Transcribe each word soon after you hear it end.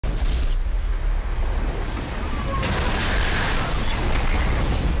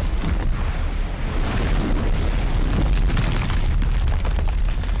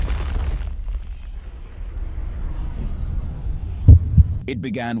It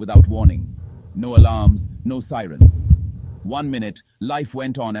began without warning. No alarms, no sirens. 1 minute, life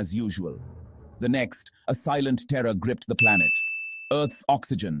went on as usual. The next, a silent terror gripped the planet. Earth's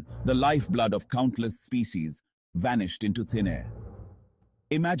oxygen, the lifeblood of countless species, vanished into thin air.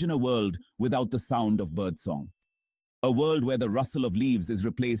 Imagine a world without the sound of birdsong. A world where the rustle of leaves is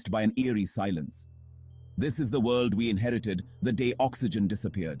replaced by an eerie silence. This is the world we inherited the day oxygen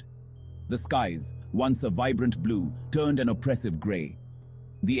disappeared. The skies, once a vibrant blue, turned an oppressive gray.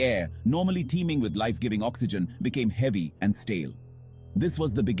 The air, normally teeming with life-giving oxygen, became heavy and stale. This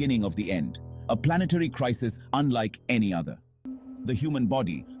was the beginning of the end, a planetary crisis unlike any other. The human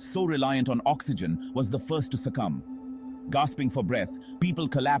body, so reliant on oxygen, was the first to succumb. Gasping for breath, people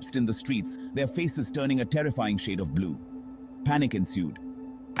collapsed in the streets, their faces turning a terrifying shade of blue. Panic ensued.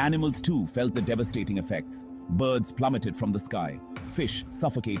 Animals too felt the devastating effects. Birds plummeted from the sky. Fish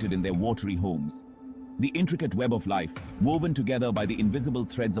suffocated in their watery homes. The intricate web of life, woven together by the invisible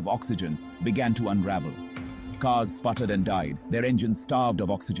threads of oxygen, began to unravel. Cars sputtered and died, their engines starved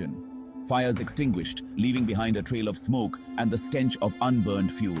of oxygen. Fires extinguished, leaving behind a trail of smoke and the stench of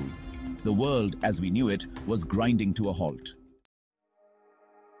unburned fuel. The world, as we knew it, was grinding to a halt.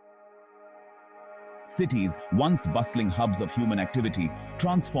 Cities, once bustling hubs of human activity,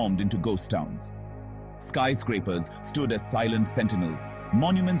 transformed into ghost towns. Skyscrapers stood as silent sentinels,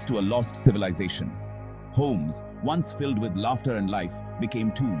 monuments to a lost civilization. Homes, once filled with laughter and life,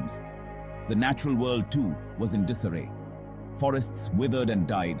 became tombs. The natural world, too, was in disarray. Forests withered and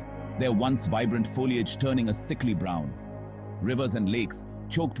died, their once vibrant foliage turning a sickly brown. Rivers and lakes,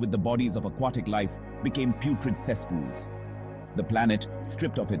 choked with the bodies of aquatic life, became putrid cesspools. The planet,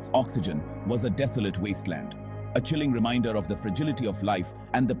 stripped of its oxygen, was a desolate wasteland, a chilling reminder of the fragility of life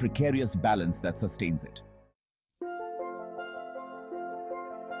and the precarious balance that sustains it.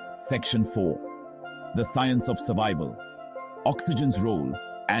 Section 4. The Science of Survival. Oxygen's Role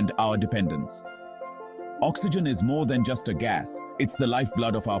and Our Dependence. Oxygen is more than just a gas, it's the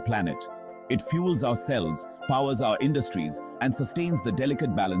lifeblood of our planet. It fuels our cells, powers our industries, and sustains the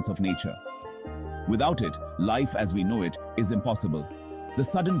delicate balance of nature. Without it, life as we know it is impossible. The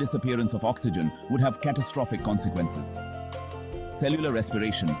sudden disappearance of oxygen would have catastrophic consequences. Cellular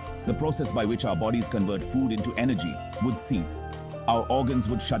respiration, the process by which our bodies convert food into energy, would cease. Our organs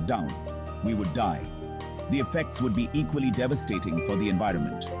would shut down. We would die. The effects would be equally devastating for the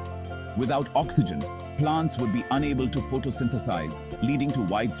environment. Without oxygen, plants would be unable to photosynthesize, leading to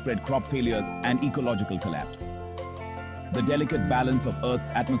widespread crop failures and ecological collapse. The delicate balance of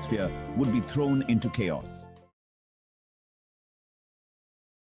Earth's atmosphere would be thrown into chaos.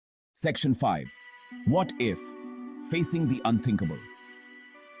 Section 5. What if? Facing the unthinkable.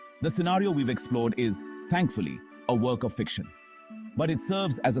 The scenario we've explored is, thankfully, a work of fiction. But it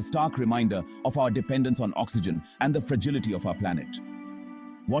serves as a stark reminder of our dependence on oxygen and the fragility of our planet.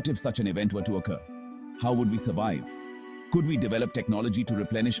 What if such an event were to occur? How would we survive? Could we develop technology to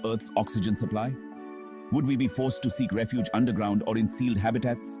replenish Earth's oxygen supply? Would we be forced to seek refuge underground or in sealed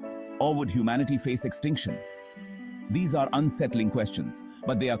habitats? Or would humanity face extinction? These are unsettling questions,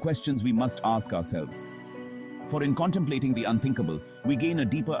 but they are questions we must ask ourselves. For in contemplating the unthinkable, we gain a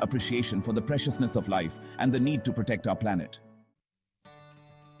deeper appreciation for the preciousness of life and the need to protect our planet.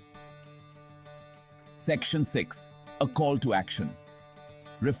 Section 6. A Call to Action.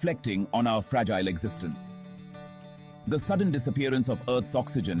 Reflecting on our fragile existence. The sudden disappearance of Earth's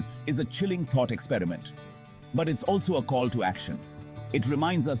oxygen is a chilling thought experiment. But it's also a call to action. It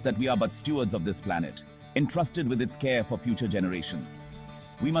reminds us that we are but stewards of this planet, entrusted with its care for future generations.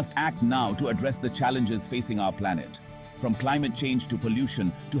 We must act now to address the challenges facing our planet, from climate change to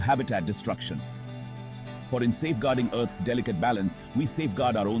pollution to habitat destruction. For in safeguarding Earth's delicate balance, we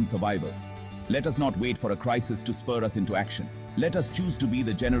safeguard our own survival. Let us not wait for a crisis to spur us into action. Let us choose to be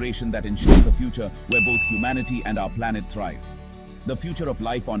the generation that ensures a future where both humanity and our planet thrive. The future of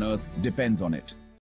life on Earth depends on it.